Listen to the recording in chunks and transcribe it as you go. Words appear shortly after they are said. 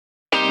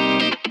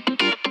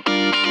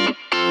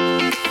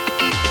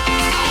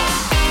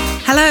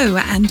Hello,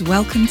 and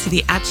welcome to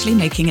the Actually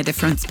Making a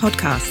Difference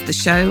podcast, the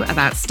show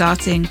about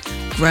starting,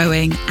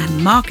 growing,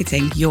 and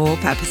marketing your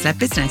purpose-led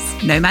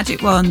business. No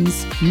magic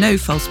wands, no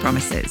false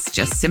promises,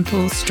 just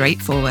simple,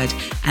 straightforward,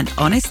 and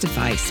honest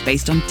advice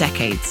based on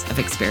decades of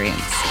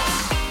experience.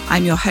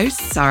 I'm your host,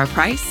 Sarah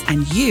Price,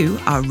 and you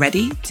are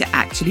ready to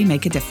actually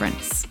make a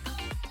difference.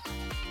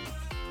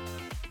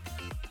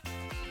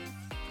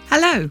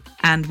 Hello,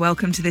 and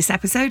welcome to this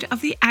episode of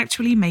the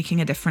Actually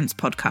Making a Difference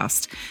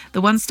podcast, the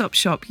one-stop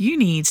shop you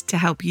need to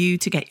help you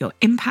to get your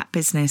impact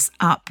business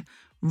up,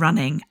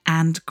 running,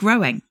 and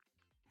growing.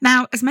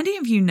 Now, as many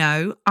of you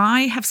know,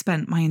 I have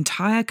spent my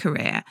entire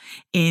career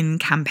in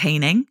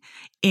campaigning,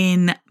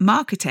 in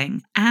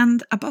marketing,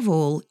 and above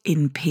all,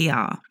 in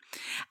PR.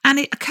 And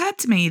it occurred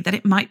to me that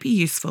it might be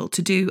useful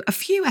to do a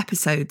few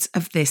episodes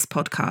of this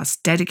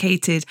podcast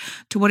dedicated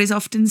to what is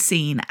often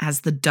seen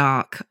as the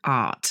dark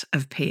art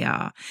of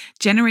PR,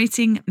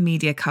 generating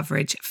media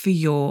coverage for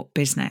your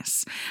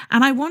business.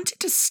 And I wanted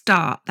to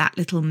start that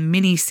little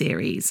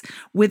mini-series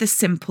with a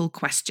simple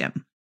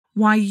question: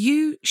 why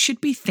you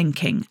should be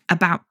thinking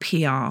about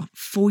PR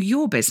for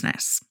your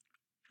business.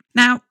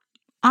 Now,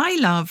 I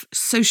love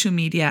social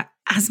media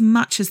as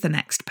much as the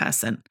next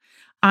person.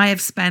 I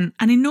have spent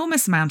an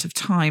enormous amount of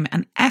time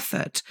and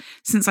effort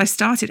since I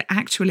started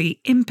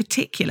actually, in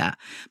particular,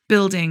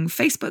 building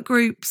Facebook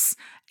groups,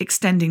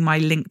 extending my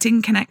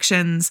LinkedIn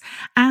connections,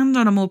 and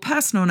on a more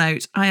personal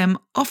note, I am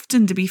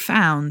often to be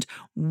found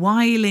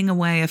whiling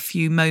away a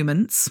few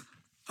moments,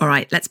 all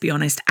right, let's be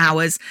honest,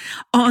 hours,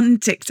 on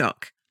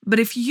TikTok. But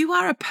if you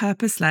are a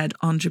purpose-led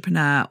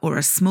entrepreneur or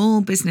a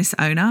small business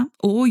owner,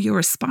 or you're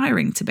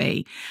aspiring to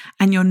be,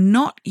 and you're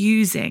not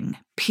using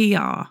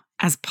PR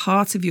as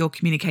part of your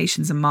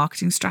communications and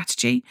marketing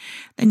strategy,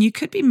 then you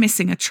could be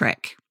missing a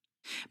trick.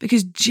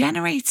 Because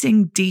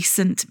generating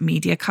decent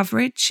media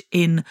coverage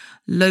in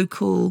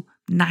local,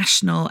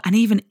 national, and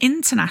even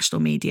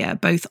international media,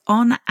 both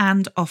on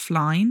and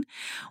offline,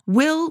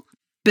 will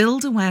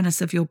build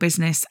awareness of your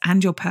business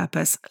and your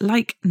purpose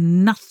like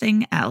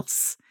nothing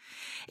else.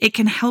 It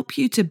can help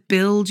you to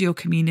build your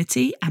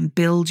community and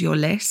build your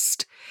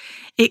list.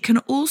 It can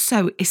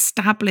also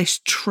establish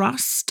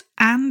trust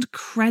and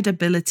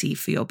credibility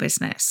for your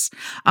business.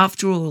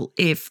 After all,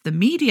 if the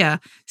media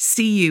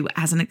see you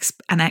as an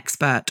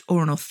expert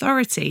or an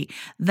authority,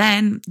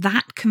 then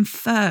that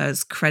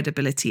confers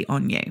credibility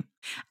on you.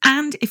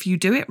 And if you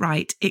do it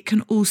right, it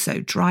can also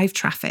drive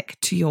traffic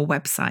to your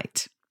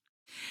website.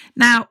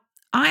 Now,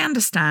 I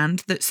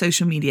understand that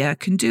social media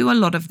can do a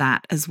lot of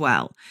that as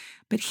well.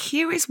 But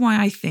here is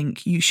why I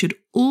think you should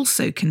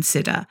also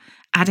consider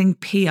adding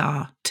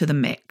PR to the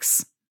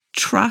mix: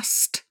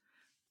 trust,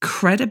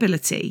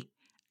 credibility,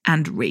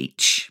 and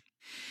reach.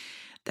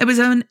 There was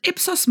an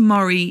Ipsos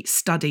Mori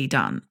study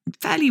done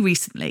fairly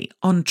recently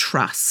on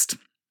trust,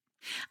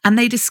 and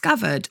they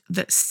discovered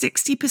that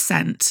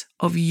 60%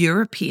 of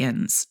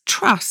Europeans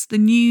trust the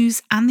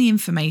news and the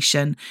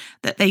information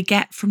that they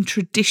get from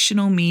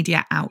traditional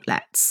media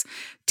outlets: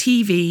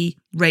 TV,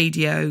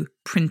 radio,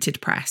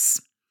 printed press.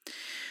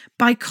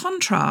 By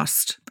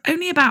contrast,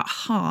 only about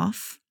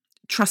half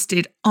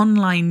trusted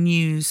online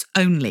news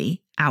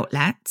only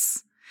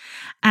outlets,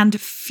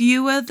 and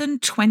fewer than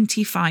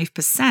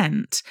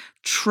 25%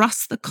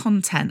 trust the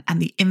content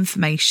and the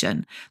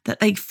information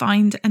that they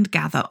find and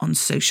gather on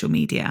social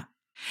media.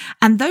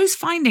 And those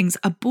findings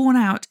are borne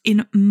out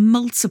in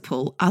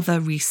multiple other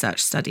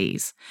research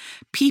studies.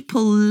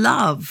 People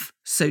love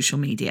social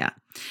media.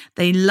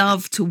 They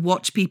love to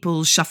watch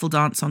people shuffle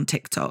dance on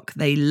TikTok.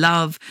 They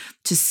love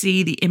to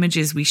see the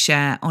images we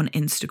share on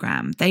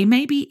Instagram. They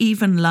maybe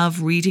even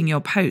love reading your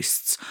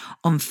posts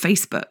on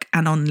Facebook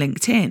and on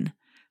LinkedIn,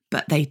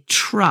 but they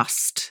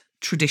trust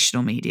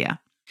traditional media.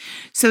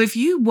 So if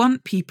you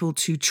want people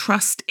to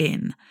trust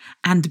in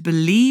and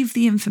believe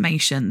the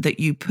information that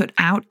you put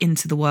out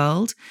into the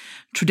world,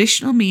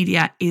 traditional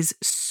media is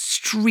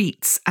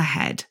streets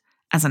ahead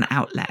as an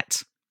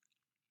outlet.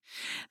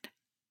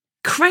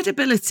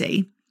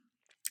 Credibility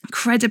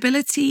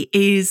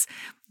is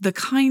the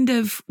kind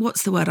of,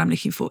 what's the word I'm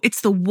looking for?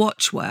 It's the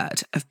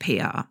watchword of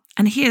PR.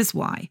 And here's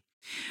why.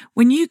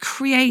 When you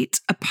create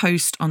a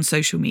post on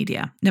social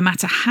media, no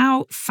matter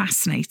how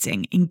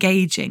fascinating,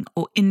 engaging,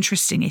 or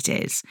interesting it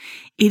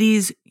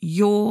is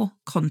your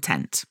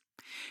content.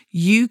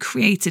 You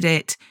created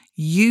it,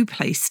 you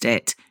placed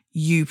it,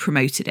 you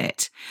promoted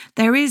it.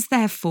 There is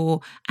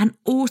therefore an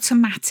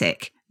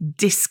automatic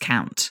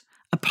discount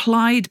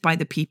applied by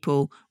the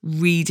people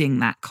reading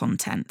that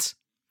content.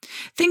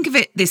 Think of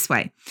it this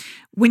way.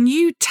 When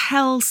you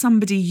tell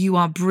somebody you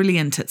are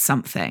brilliant at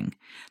something,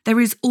 there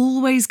is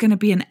always going to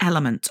be an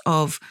element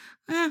of,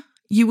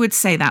 you would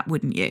say that,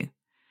 wouldn't you?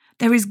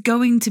 There is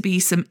going to be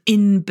some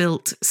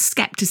inbuilt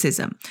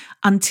skepticism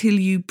until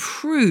you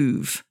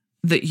prove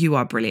that you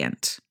are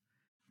brilliant.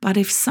 But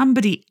if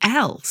somebody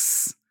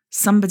else,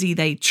 somebody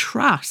they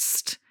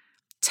trust,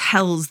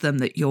 tells them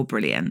that you're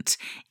brilliant,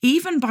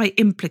 even by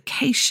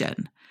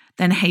implication,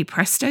 then hey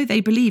presto, they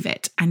believe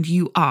it and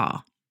you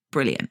are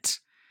brilliant.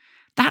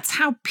 That's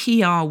how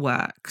PR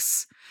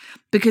works,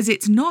 because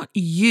it's not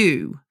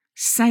you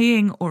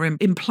saying or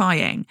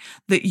implying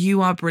that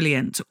you are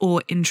brilliant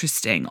or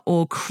interesting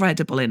or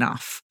credible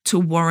enough to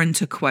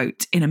warrant a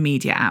quote in a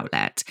media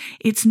outlet.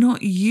 It's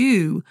not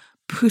you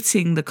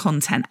putting the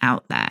content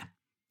out there.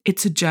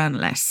 It's a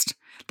journalist.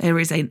 There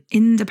is an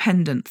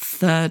independent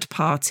third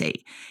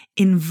party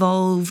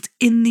involved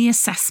in the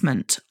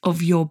assessment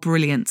of your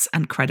brilliance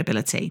and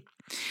credibility.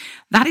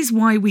 That is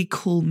why we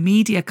call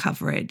media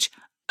coverage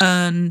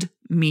earned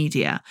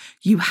media.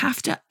 You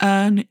have to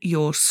earn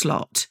your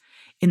slot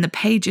in the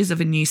pages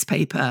of a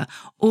newspaper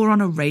or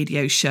on a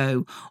radio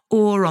show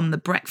or on the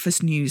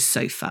breakfast news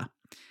sofa.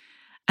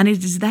 And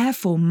it is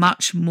therefore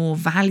much more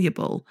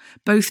valuable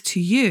both to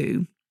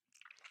you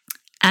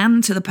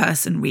and to the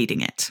person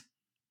reading it.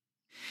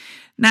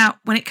 Now,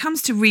 when it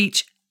comes to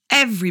reach,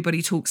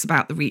 everybody talks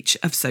about the reach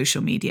of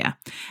social media.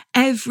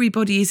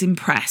 Everybody is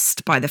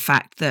impressed by the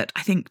fact that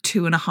I think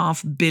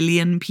 2.5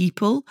 billion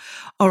people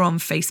are on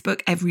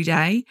Facebook every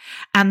day.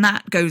 And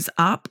that goes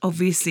up,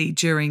 obviously,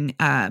 during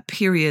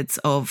periods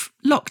of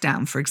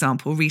lockdown, for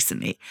example,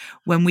 recently.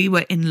 When we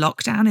were in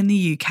lockdown in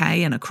the UK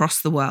and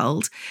across the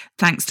world,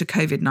 thanks to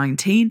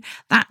COVID-19,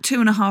 that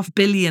 2.5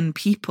 billion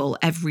people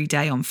every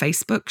day on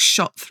Facebook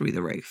shot through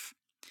the roof.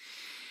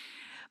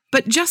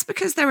 But just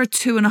because there are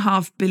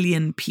 2.5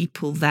 billion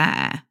people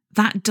there,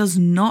 that does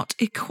not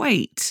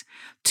equate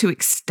to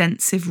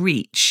extensive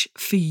reach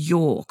for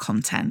your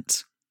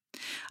content.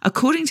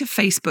 According to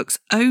Facebook's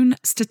own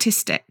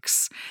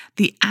statistics,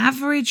 the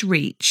average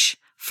reach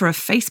for a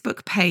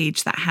Facebook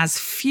page that has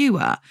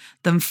fewer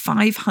than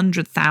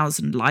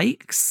 500,000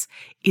 likes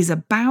is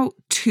about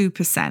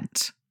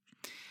 2%.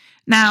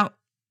 Now,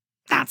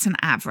 that's an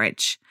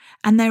average.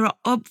 And there are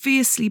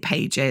obviously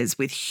pages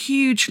with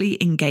hugely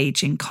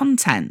engaging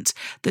content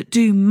that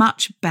do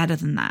much better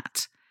than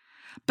that.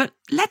 But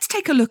let's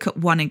take a look at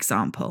one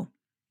example.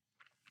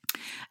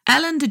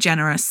 Ellen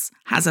DeGeneres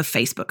has a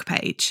Facebook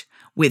page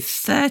with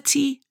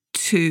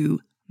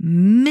 32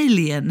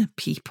 million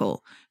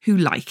people who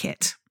like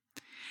it.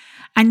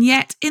 And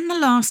yet, in the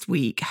last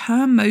week,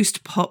 her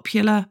most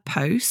popular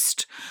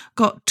post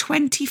got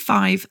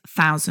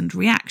 25,000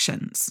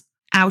 reactions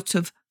out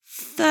of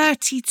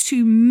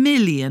 32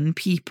 million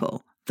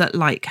people that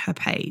like her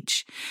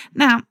page.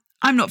 Now,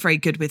 I'm not very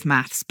good with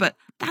maths, but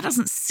that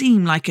doesn't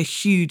seem like a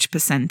huge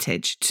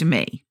percentage to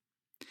me.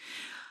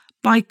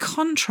 By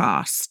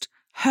contrast,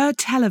 her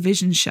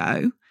television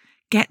show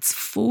gets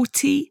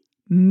 40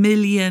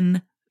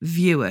 million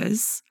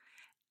viewers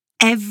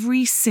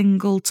every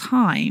single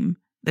time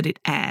that it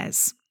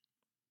airs.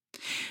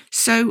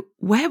 So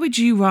where would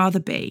you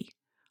rather be?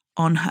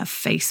 On her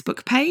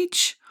Facebook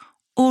page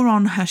or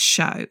on her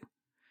show?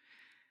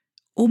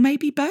 Or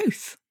maybe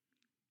both.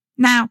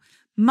 Now,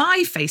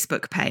 my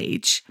Facebook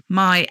page,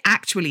 my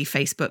actually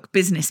Facebook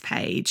business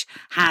page,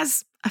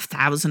 has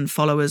 1,000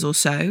 followers or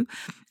so.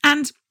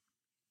 And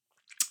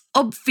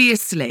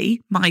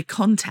obviously, my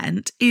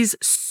content is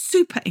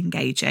super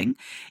engaging,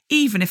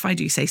 even if I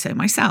do say so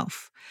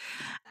myself.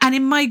 And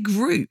in my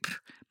group,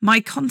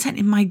 my content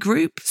in my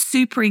group,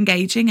 super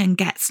engaging and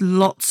gets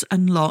lots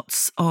and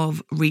lots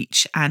of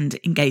reach and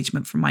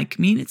engagement from my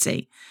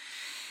community.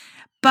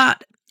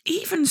 But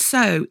even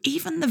so,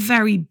 even the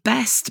very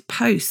best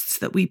posts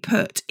that we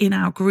put in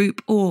our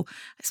group, or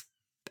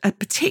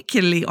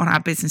particularly on our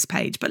business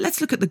page, but let's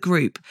look at the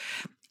group,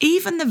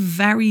 even the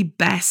very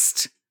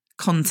best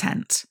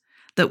content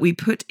that we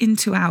put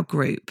into our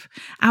group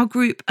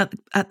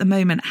at the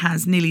moment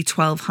has nearly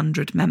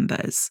 1,200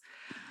 members,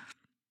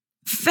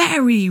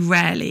 very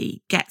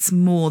rarely gets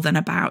more than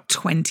about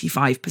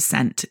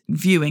 25%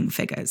 viewing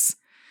figures.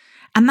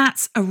 And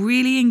that's a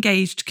really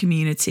engaged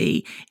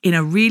community in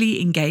a really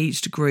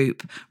engaged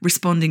group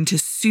responding to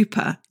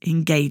super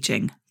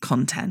engaging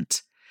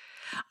content.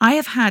 I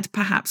have had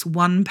perhaps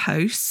one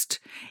post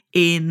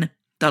in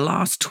the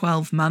last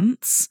 12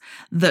 months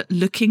that,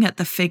 looking at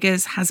the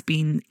figures, has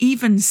been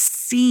even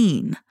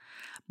seen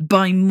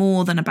by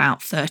more than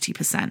about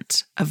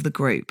 30% of the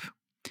group.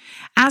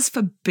 As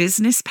for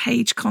business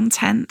page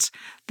content,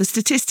 the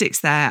statistics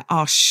there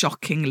are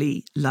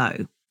shockingly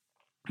low.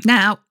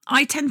 Now,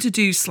 I tend to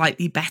do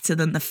slightly better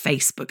than the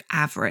Facebook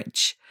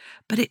average,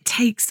 but it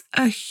takes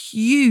a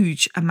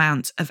huge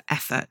amount of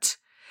effort.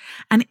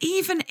 And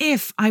even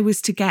if I was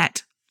to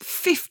get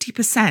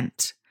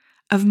 50%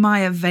 of my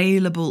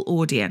available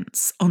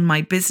audience on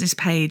my business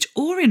page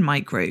or in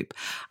my group,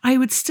 I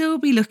would still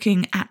be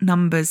looking at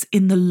numbers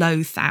in the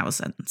low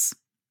thousands.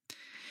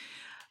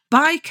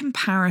 By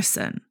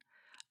comparison,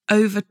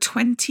 over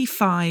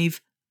 25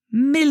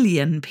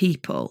 million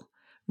people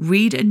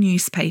read a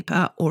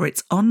newspaper or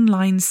its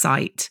online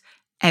site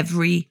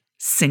every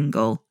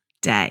single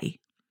day.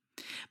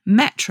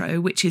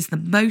 Metro, which is the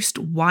most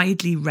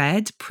widely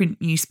read print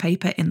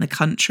newspaper in the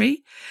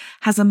country,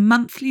 has a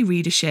monthly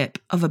readership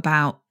of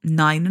about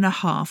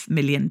 9.5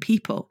 million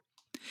people.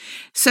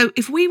 So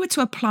if we were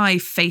to apply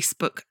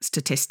Facebook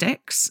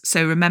statistics,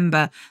 so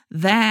remember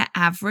their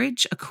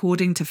average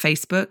according to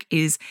Facebook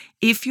is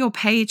if your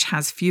page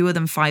has fewer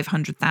than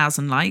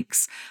 500,000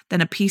 likes,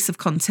 then a piece of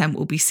content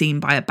will be seen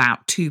by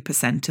about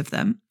 2% of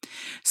them.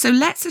 So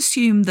let's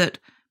assume that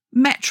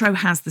Metro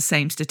has the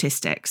same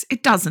statistics.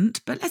 It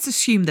doesn't, but let's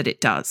assume that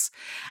it does.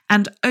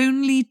 And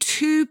only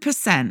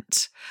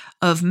 2%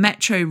 of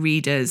Metro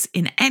readers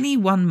in any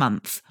 1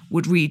 month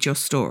would read your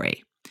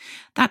story.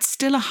 That's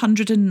still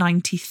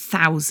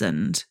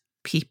 190,000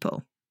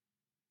 people.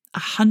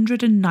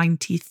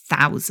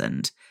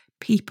 190,000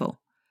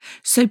 people.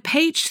 So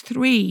page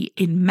 3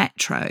 in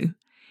Metro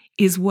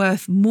is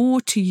worth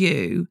more to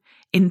you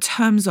in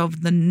terms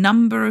of the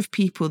number of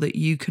people that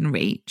you can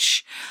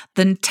reach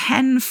than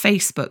 10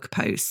 Facebook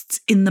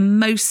posts in the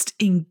most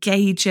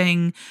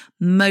engaging,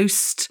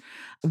 most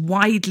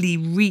widely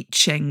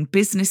reaching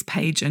business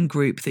page and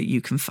group that you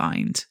can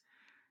find,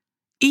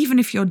 even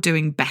if you're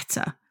doing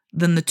better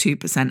than the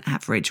 2%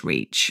 average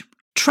reach.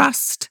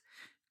 Trust,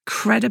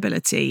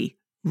 credibility,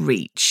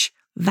 reach.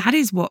 That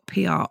is what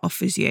PR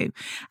offers you.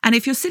 And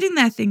if you're sitting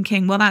there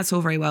thinking, well, that's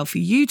all very well for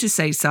you to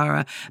say,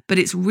 Sarah, but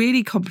it's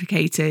really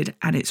complicated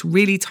and it's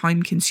really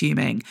time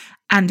consuming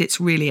and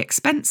it's really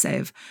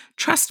expensive,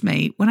 trust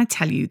me when I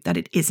tell you that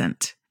it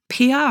isn't.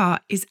 PR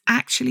is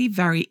actually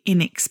very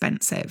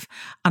inexpensive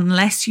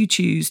unless you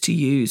choose to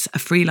use a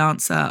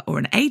freelancer or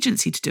an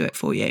agency to do it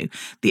for you.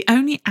 The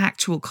only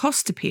actual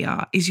cost to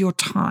PR is your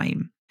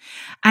time.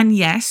 And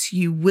yes,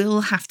 you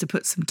will have to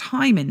put some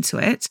time into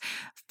it,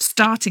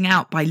 starting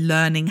out by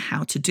learning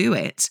how to do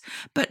it,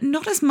 but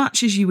not as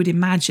much as you would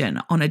imagine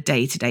on a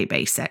day-to-day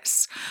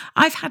basis.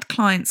 I've had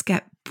clients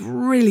get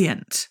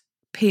brilliant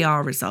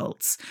PR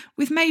results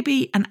with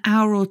maybe an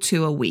hour or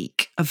two a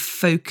week of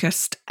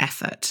focused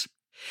effort.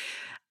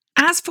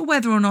 As for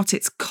whether or not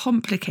it's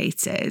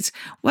complicated,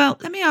 well,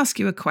 let me ask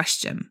you a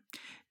question.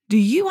 Do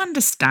you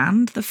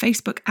understand the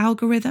Facebook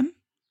algorithm?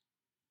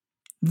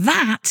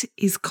 That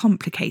is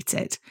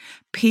complicated.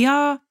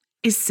 PR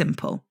is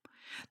simple.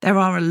 There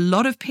are a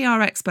lot of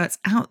PR experts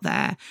out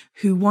there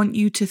who want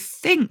you to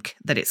think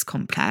that it's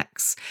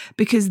complex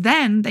because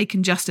then they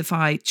can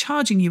justify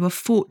charging you a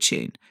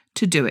fortune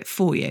to do it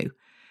for you.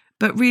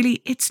 But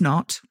really, it's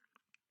not.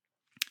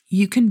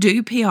 You can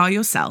do PR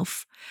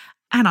yourself,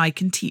 and I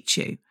can teach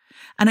you.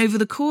 And over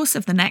the course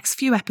of the next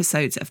few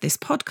episodes of this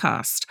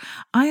podcast,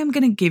 I am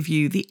going to give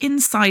you the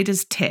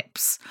insider's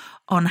tips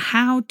on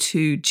how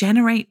to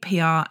generate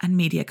PR and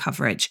media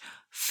coverage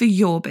for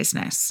your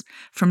business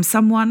from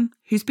someone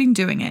who's been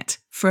doing it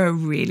for a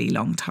really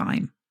long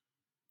time.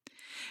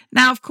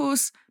 Now, of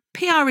course,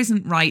 PR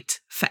isn't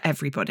right for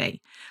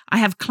everybody. I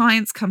have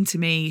clients come to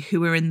me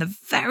who are in the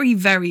very,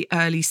 very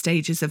early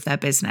stages of their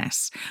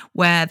business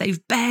where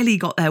they've barely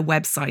got their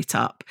website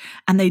up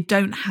and they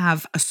don't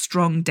have a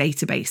strong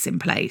database in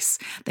place.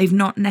 They've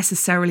not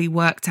necessarily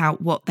worked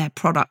out what their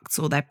products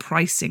or their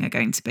pricing are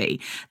going to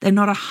be. They're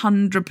not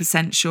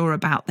 100% sure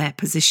about their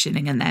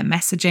positioning and their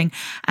messaging.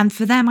 And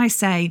for them, I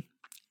say,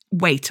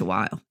 wait a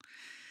while,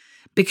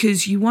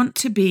 because you want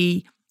to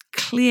be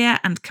clear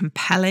and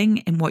compelling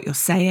in what you're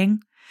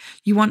saying.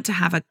 You want to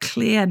have a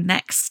clear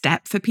next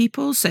step for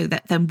people so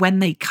that then when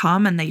they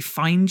come and they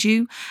find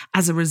you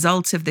as a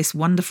result of this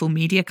wonderful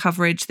media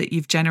coverage that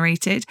you've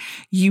generated,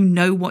 you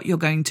know what you're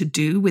going to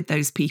do with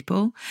those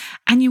people.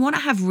 And you want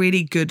to have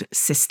really good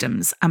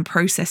systems and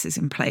processes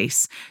in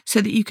place so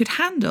that you could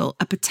handle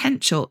a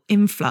potential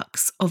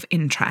influx of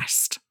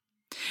interest.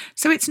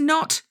 So it's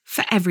not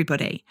for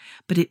everybody,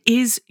 but it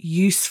is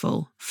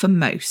useful for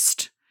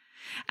most.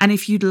 And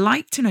if you'd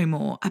like to know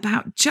more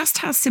about just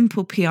how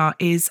simple PR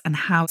is and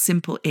how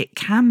simple it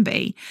can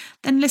be,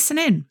 then listen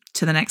in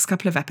to the next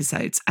couple of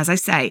episodes. As I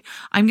say,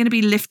 I'm going to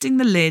be lifting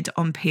the lid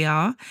on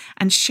PR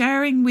and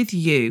sharing with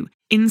you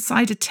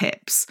insider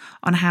tips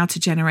on how to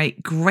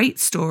generate great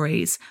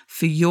stories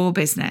for your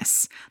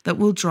business that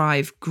will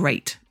drive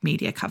great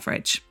media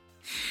coverage.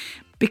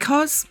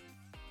 Because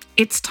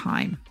it's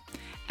time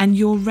and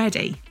you're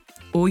ready,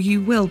 or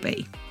you will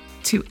be,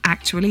 to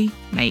actually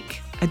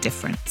make a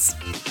difference.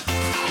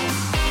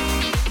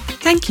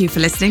 Thank you for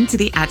listening to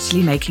the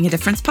Actually Making a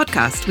Difference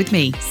podcast with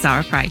me,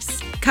 Sarah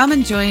Price. Come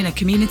and join a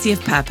community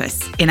of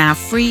purpose in our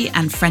free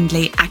and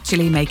friendly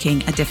Actually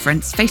Making a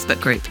Difference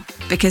Facebook group.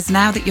 Because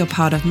now that you're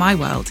part of my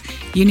world,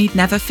 you need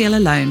never feel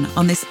alone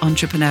on this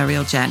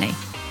entrepreneurial journey,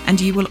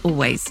 and you will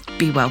always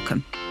be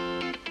welcome.